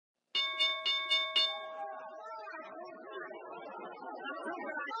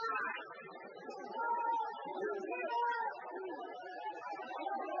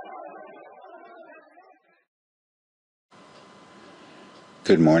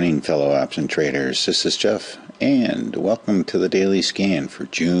Good morning, fellow option traders. This is Jeff, and welcome to the Daily Scan for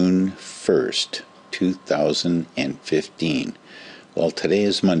June 1st, 2015. Well, today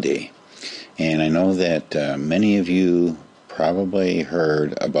is Monday, and I know that many of you probably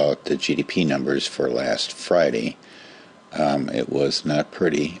heard about the GDP numbers for last Friday. It was not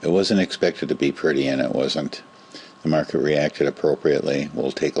pretty. It wasn't expected to be pretty, and it wasn't. The market reacted appropriately.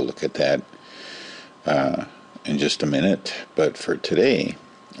 We'll take a look at that in just a minute. But for today,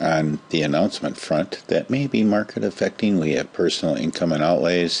 on the announcement front, that may be market affecting. We have personal income and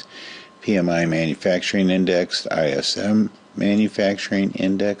outlays, PMI manufacturing index, ISM manufacturing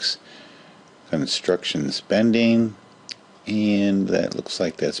index, construction spending, and that looks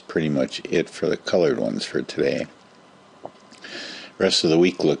like that's pretty much it for the colored ones for today. Rest of the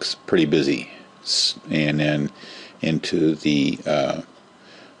week looks pretty busy, and then into the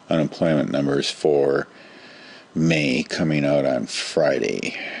unemployment numbers for May coming out on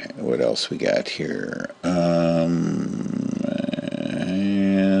Friday. What else we got here?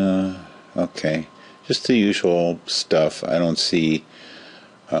 Okay, just the usual stuff. I don't see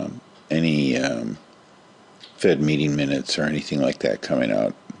any Fed meeting minutes or anything like that coming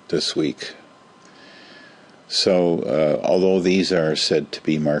out this week. So, although these are said to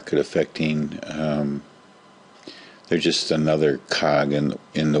be market affecting, they're just another cog in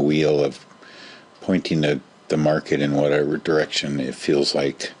the wheel of pointing the market in whatever direction it feels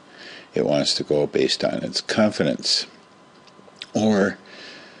like it wants to go based on its confidence. Or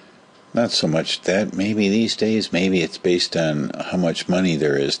not so much that. Maybe these days, maybe it's based on how much money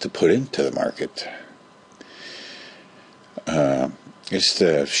there is to put into the market. It's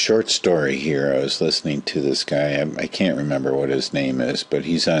the short story here. I was listening to this guy. I can't remember what his name is, but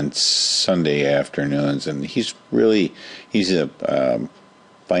he's on Sunday afternoons, and he's a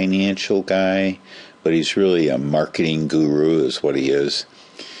financial guy, but he's really a marketing guru is what he is,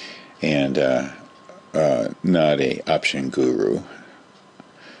 and not a option guru.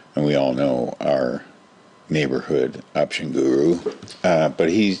 And we all know our neighborhood option guru,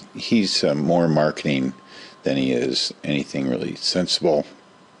 but he's more marketing than he is anything really sensible.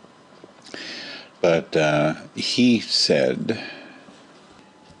 But he said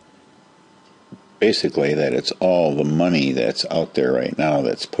basically that it's all the money that's out there right now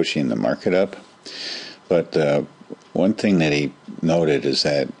that's pushing the market up. But one thing that he noted is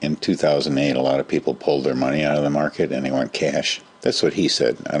that in 2008, a lot of people pulled their money out of the market and they want cash. That's what he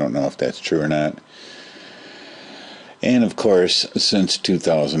said. I don't know if that's true or not. And of course, since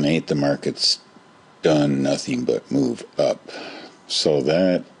 2008, the market's done nothing but move up. So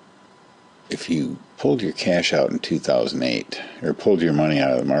that if you pulled your cash out in 2008, or pulled your money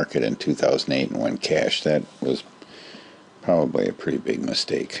out of the market in 2008 and went cash, that was probably a pretty big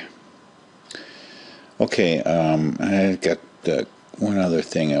mistake. Okay, I got one other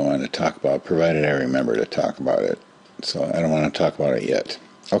thing I want to talk about, provided I remember to talk about it. So I don't want to talk about it yet.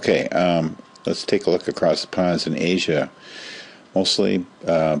 Okay, let's take a look across the ponds in Asia. Mostly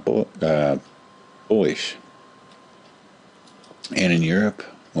bullish. And in Europe,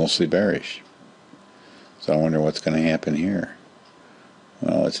 mostly bearish. So I wonder what's going to happen here.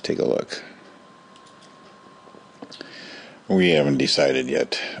 Well, let's take a look. We haven't decided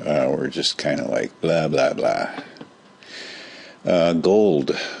yet. We're just kind of like blah, blah, blah.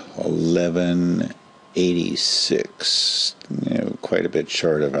 Gold, 1186. Quite a bit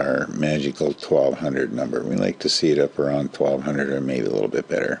short of our magical 1200 number. We like to see it up around 1200 or maybe a little bit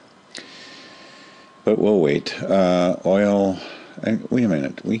better. But we'll wait. Oil, wait a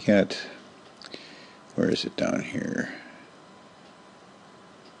minute. We got, where is it down here?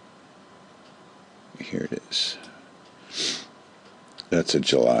 Here it is. That's a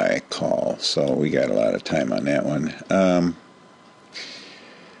July call, so we got a lot of time on that one.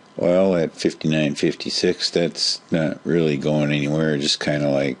 Oil at 59.56, that's not really going anywhere, just kind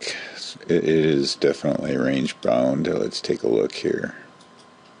of like, it is definitely range bound. Let's take a look here.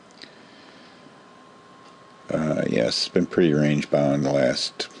 Yes, it's been pretty range bound the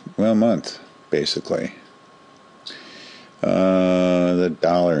last, month, basically. The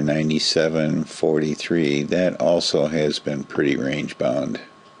 $1.9743, that also has been pretty range bound.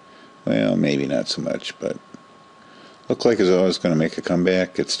 Well, maybe not so much, but looked like as though it was going to make a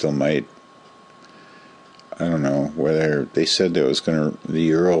comeback. It still might. I don't know whether they said that the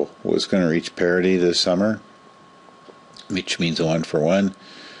euro was going to reach parity this summer, which means a 1-for-1,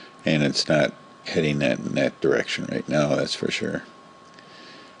 and it's not heading in that direction right now, that's for sure.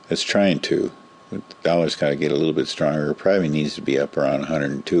 It's trying to. The dollar's got to get a little bit stronger. It probably needs to be up around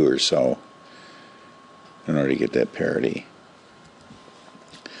 102 or so in order to get that parity.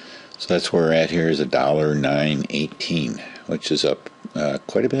 So that's where we're at here is $1.918, which is up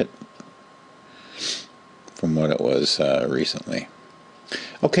quite a bit from what it was recently.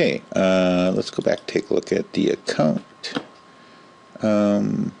 Okay, let's go back and take a look at the account.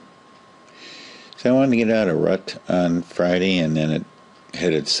 So I wanted to get out of rut on Friday, and then it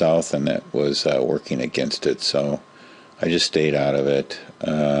headed south, and that was working against it, so I just stayed out of it.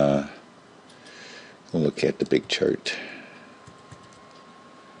 We'll look at the big chart.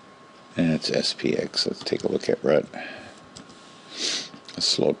 And it's SPX. Let's take a look at rut. A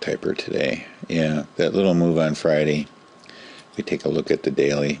slow typer today. Yeah, that little move on Friday. We take a look at the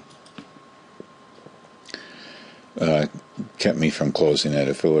daily. Kept me from closing it.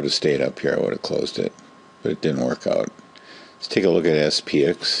 If it would have stayed up here, I would have closed it. But it didn't work out. Let's take a look at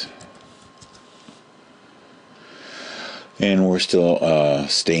SPX. And we're still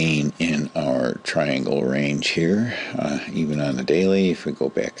staying in our triangle range here, even on the daily. If we go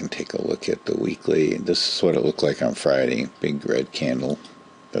back and take a look at the weekly, this is what it looked like on Friday. Big red candle.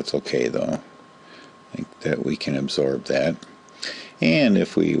 That's okay, though. I think that we can absorb that. And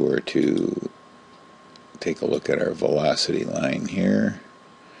if we were to take a look at our velocity line here,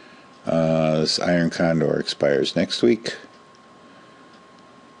 this iron condor expires next week.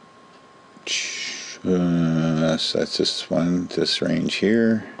 So that's this range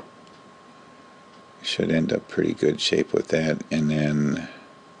here. Should end up pretty good shape with that. And then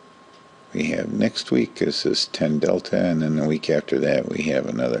we have next week is this 10 delta, and then the week after that we have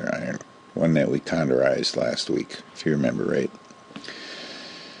another iron, one that we condorized last week, if you remember right.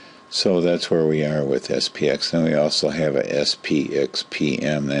 So that's where we are with SPX. Then we also have a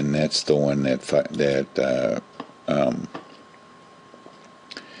SPXPM, and that's the one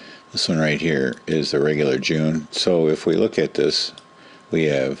this one right here is the regular June. So if we look at this, we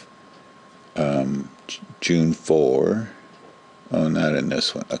have June 4. Oh, not in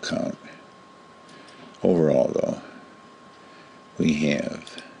this one account. Overall, though, we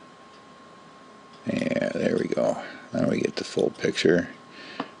have, yeah, there we go. Now we get the full picture.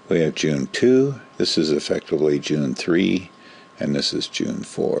 We have June 2. This is effectively June 3, and this is June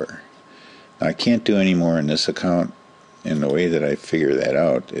 4. Now, I can't do any more in this account. And the way that I figure that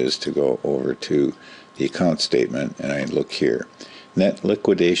out is to go over to the account statement, and I look here. Net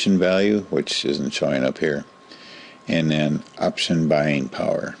liquidation value, which isn't showing up here, and then option buying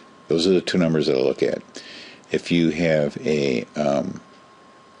power. Those are the two numbers that I look at. If you have an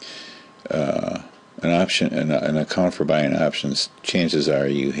option, an account for buying options, chances are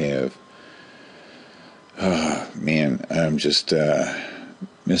you have, oh man, I'm just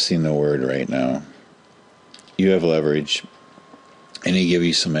missing the word right now. You have leverage, and they give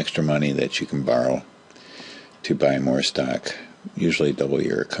you some extra money that you can borrow to buy more stock, usually double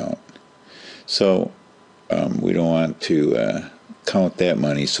your account. So we don't want to count that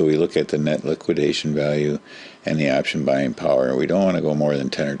money, so we look at the net liquidation value and the option buying power. We don't want to go more than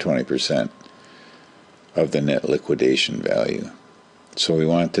 10 or 20% of the net liquidation value. So we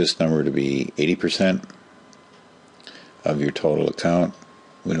want this number to be 80% of your total account.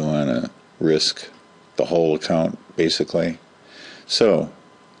 We don't want to risk the whole account, basically. So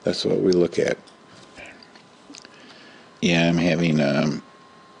that's what we look at. Yeah, I'm having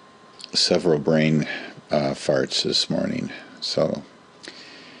several brain farts this morning. So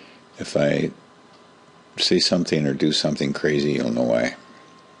if I say something or do something crazy, you'll know why.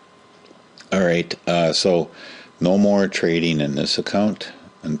 All right, so no more trading in this account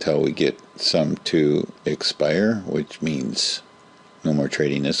until we get some to expire, which means no more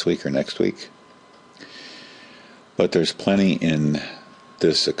trading this week or next week. But there's plenty in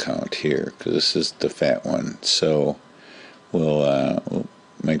this account here, because this is the fat one. So we'll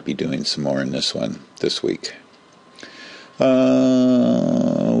might be doing some more in this one this week.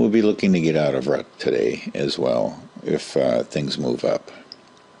 We'll be looking to get out of rut today as well if things move up.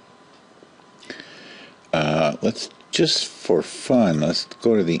 Let's just for fun, let's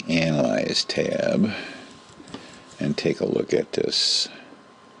go to the Analyze tab and take a look at this.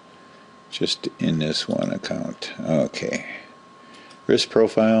 Just in this one account. Okay. Risk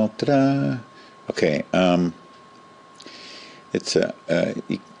profile. Ta-da! Okay. It's a...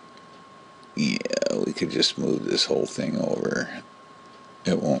 yeah, we could just move this whole thing over.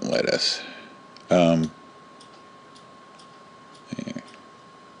 It won't let us.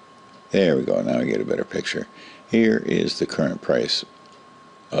 There we go. Now we get a better picture. Here is the current price,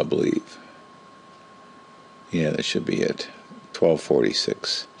 I believe. Yeah, that should be it.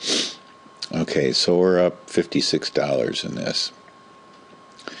 $12.46. Okay, so we're up $56 in this.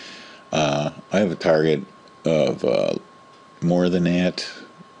 I have a target of more than that.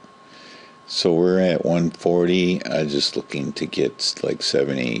 So we're at 140. I'm just looking to get like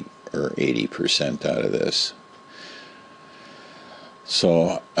 70 or 80% out of this.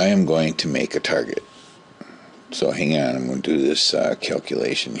 So I am going to make a target. So hang on, I'm going to do this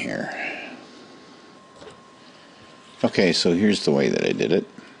calculation here. Okay, so here's the way that I did it.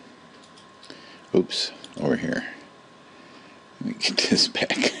 Oops, over here. Let me get this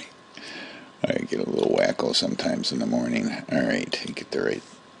back. I get a little wacko sometimes in the morning. Alright, get the right.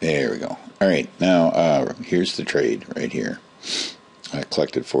 There we go. Alright, now here's the trade right here. I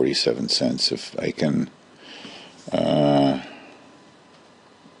collected 47 cents. If I can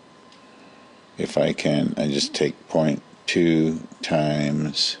I just take 0.2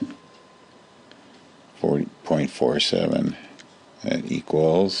 times 40.47. That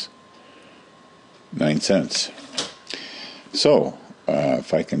equals 9 cents. So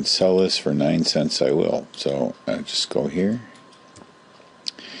if I can sell this for 9 cents, I will. So I just go here.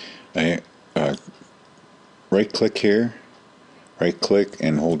 I right click here, right click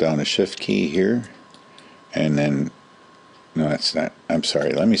and hold down the shift key here, and then no, that's not. I'm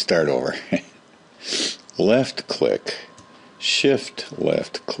sorry. Let me start over. Left click, shift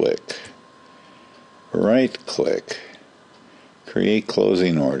left click, right click, create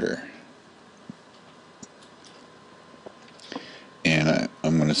closing order. And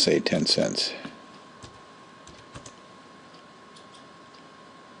I'm going to say 10 cents.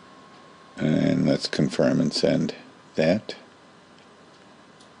 And let's confirm and send that.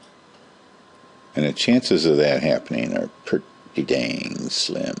 And the chances of that happening are pretty dang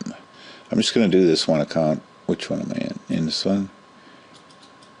slim. I'm just going to do this one account. Which one am I in? In this one?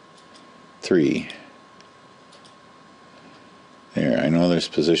 3. There, I know there's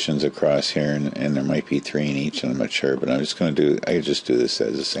positions across here, and there might be 3 in each, and I'm not sure, but I'm just going to I just do this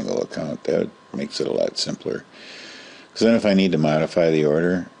as a single account. That makes it a lot simpler. Because then if I need to modify the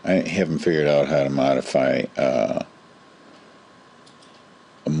order, I haven't figured out how to modify a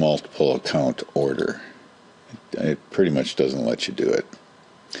multiple account order. It pretty much doesn't let you do it.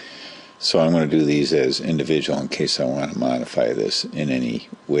 So I'm going to do these as individual in case I want to modify this in any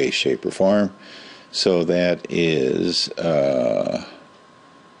way, shape, or form. So that is,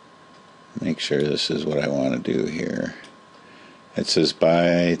 make sure this is what I want to do here. It says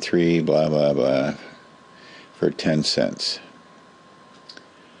buy 3 blah blah blah for 10 cents.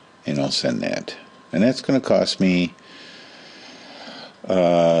 And I'll send that. And that's going to cost me,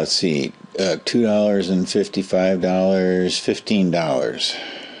 let's see, $2.55, $15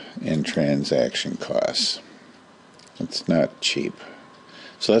 in transaction costs. It's not cheap.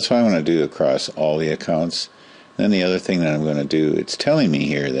 So that's what I want to do across all the accounts. Then the other thing that I'm going to do, it's telling me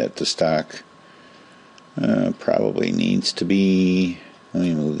here that the stock probably needs to be, let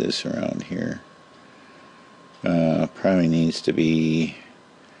me move this around here, probably needs to be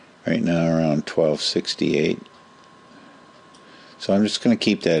right now around 1268. So I'm just going to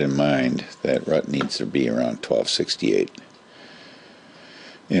keep that in mind, that RUT needs to be around 1268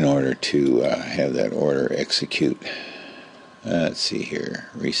 in order to have that order execute. Let's see here,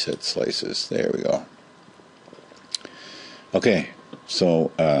 reset slices, there we go. Okay, so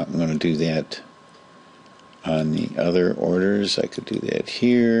I'm going to do that on the other orders. I could do that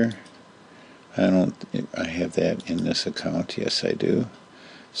here. I have that in this account, yes I do.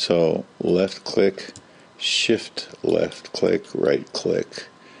 So left click, shift left click, right click,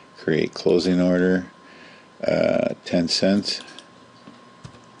 create closing order, 10 cents.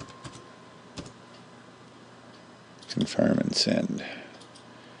 Confirm and send.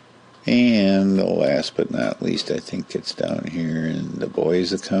 And the last but not least, I think it's down here in the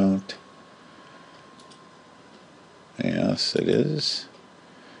boys account. Yes, it is.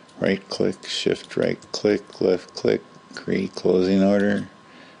 Right click, shift right click, left click, create closing order,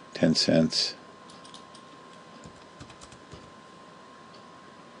 10 cents.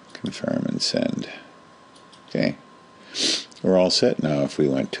 Confirm and send. Okay. We're all set now. If we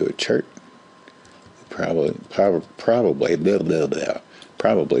went to a chart, probably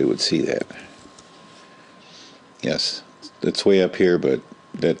would see that. Yes, it's way up here, but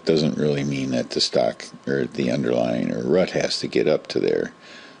that doesn't really mean that the stock or the underlying or RUT has to get up to there.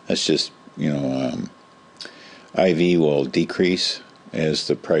 That's just, IV will decrease as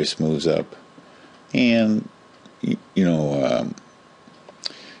the price moves up, and it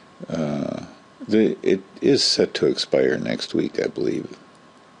is set to expire next week, I believe.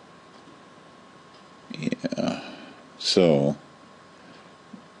 Yeah, so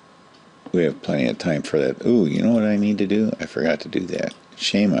we have plenty of time for that. Ooh, you know what I need to do? I forgot to do that.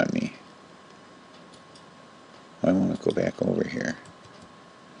 Shame on me. I want to go back over here.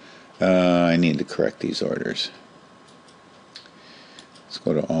 I need to correct these orders. Let's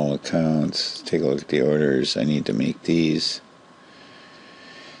go to all accounts, take a look at the orders. I need to make these.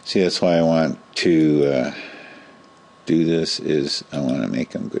 See, that's why I want to do this is I want to make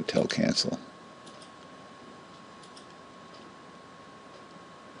them good till cancel.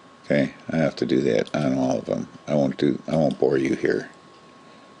 Okay, I have to do that on all of them. I won't bore you here.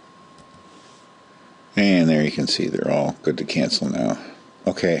 And there you can see they're all good to cancel now.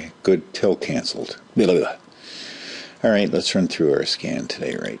 Okay, good till canceled. Blah, blah, blah. All right, let's run through our scan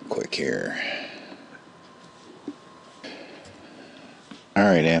today right quick here. All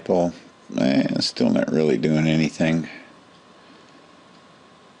right, Apple, still not really doing anything.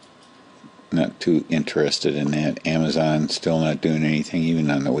 Not too interested in that. Amazon, still not doing anything. Even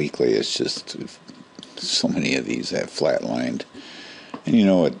on the weekly, it's just so many of these have flatlined. And you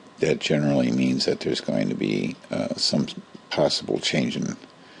know what that generally means, that there's going to be some possible change in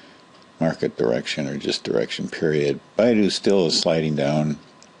market direction or just direction, period. Baidu still is sliding down.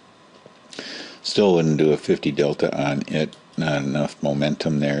 Still wouldn't do a 50 delta on it. Not enough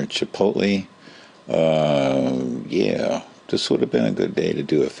momentum there. Chipotle, yeah, this would have been a good day to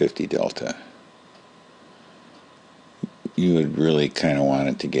do a 50 delta. You would really kind of want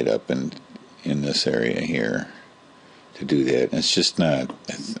it to get up in this area here to do that. It's just not.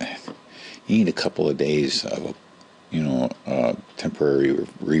 You need a couple of days of temporary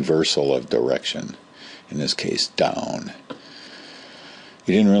reversal of direction. In this case, down.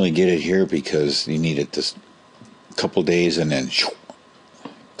 You didn't really get it here because you needed this couple days and then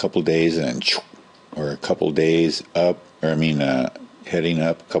couple days and then or a couple days up, or heading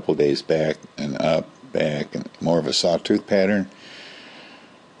up, a couple days back and up, back, and more of a sawtooth pattern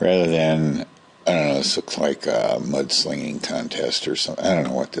rather than, I don't know, this looks like a mudslinging contest or something. I don't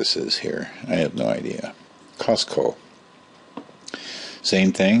know what this is here. I have no idea. Costco,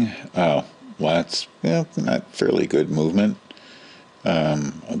 same thing. Lots, not fairly good movement.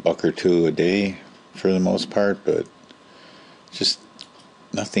 A buck or two a day for the most part, but just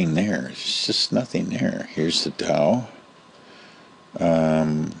nothing there. It's just nothing there. Here's the Dow.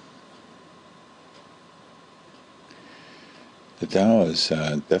 The Dow is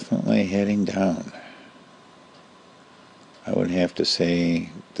definitely heading down. I would have to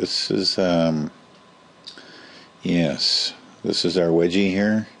say this is, yes, this is our wedgie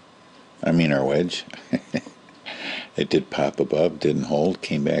here. Our wedge. It did pop above, didn't hold,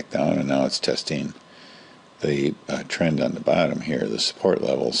 came back down, and now it's testing the trend on the bottom here, the support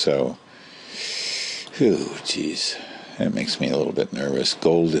level. So, geez, that makes me a little bit nervous.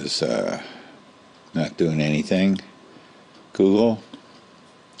 Gold is not doing anything. Google's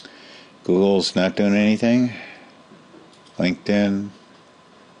not doing anything. LinkedIn,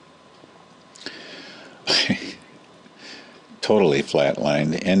 totally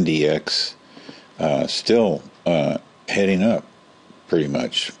flatlined. NDX still heading up pretty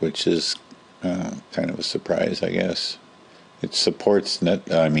much, which is kind of a surprise, I guess. It supports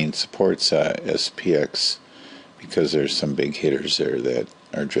SPX because there's some big hitters there that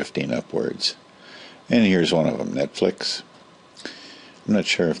are drifting upwards. And here's one of them, Netflix. I'm not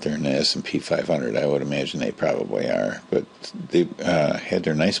sure if they're in the S&P 500. I would imagine they probably are. But they had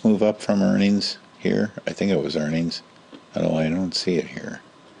their nice move up from earnings here. I think it was earnings. Although I don't see it here.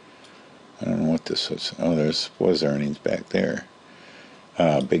 I don't know what this was. Oh, there was earnings back there.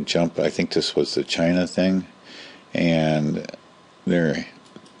 Big jump. I think this was the China thing. And they're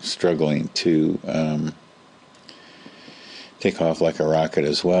struggling to take off like a rocket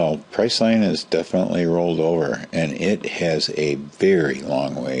as well. Priceline is definitely rolled over, and it has a very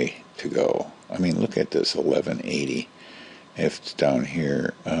long way to go. Look at this, 1180. If it's down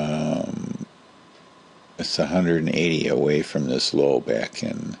here, it's 180 away from this low back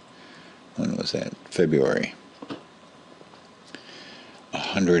in, when was that? February.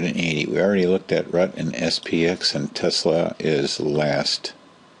 180. We already looked at RUT and SPX, and Tesla is last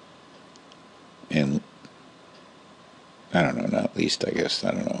in, I don't know, not least, I guess.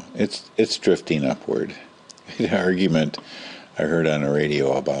 I don't know. It's drifting upward. The argument I heard on the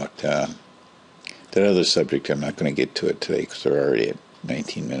radio about that other subject, I'm not going to get to it today because we're already at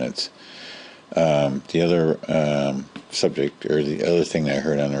 19 minutes. The other subject, or the other thing that I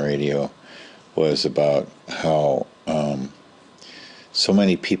heard on the radio, was about how so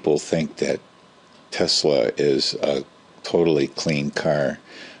many people think that Tesla is a totally clean car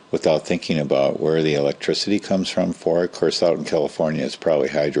without thinking about where the electricity comes from for it. Of course, out in California, it's probably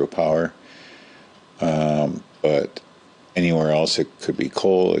hydropower. But anywhere else, it could be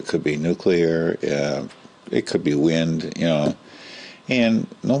coal, it could be nuclear, it could be wind, And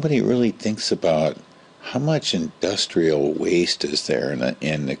nobody really thinks about how much industrial waste is there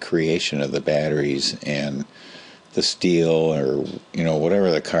in the creation of the batteries and the steel, or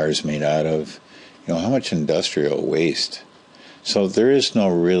whatever the car is made out of. How much industrial waste. So there is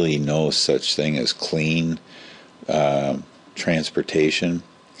no such thing as clean transportation,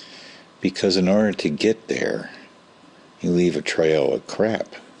 because in order to get there, you leave a trail of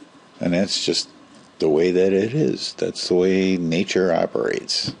crap. And that's just the way that it is. That's the way nature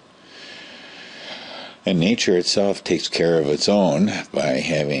operates. And nature itself takes care of its own by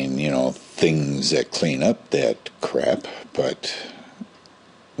having, things that clean up that crap. But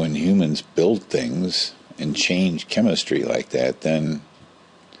when humans build things and change chemistry like that, then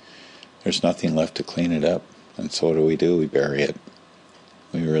there's nothing left to clean it up. And so what do? We bury it.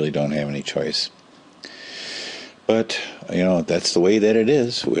 We really don't have any choice. But, that's the way that it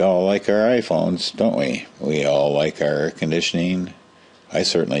is. We all like our iPhones, don't we? We all like our air conditioning. I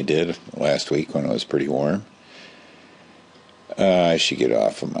certainly did last week when it was pretty warm. I should get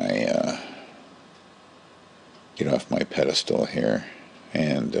off my pedestal here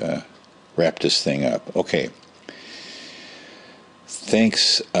and wrap this thing up. Okay.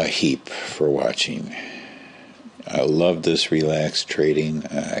 Thanks a heap for watching. I love this relaxed trading.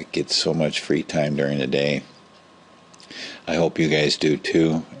 I get so much free time during the day. I hope you guys do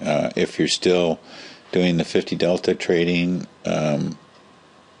too. If you're still doing the 50 Delta trading, I'd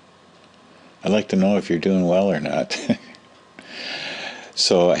like to know if you're doing well or not.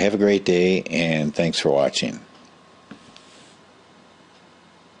 So have a great day, and thanks for watching.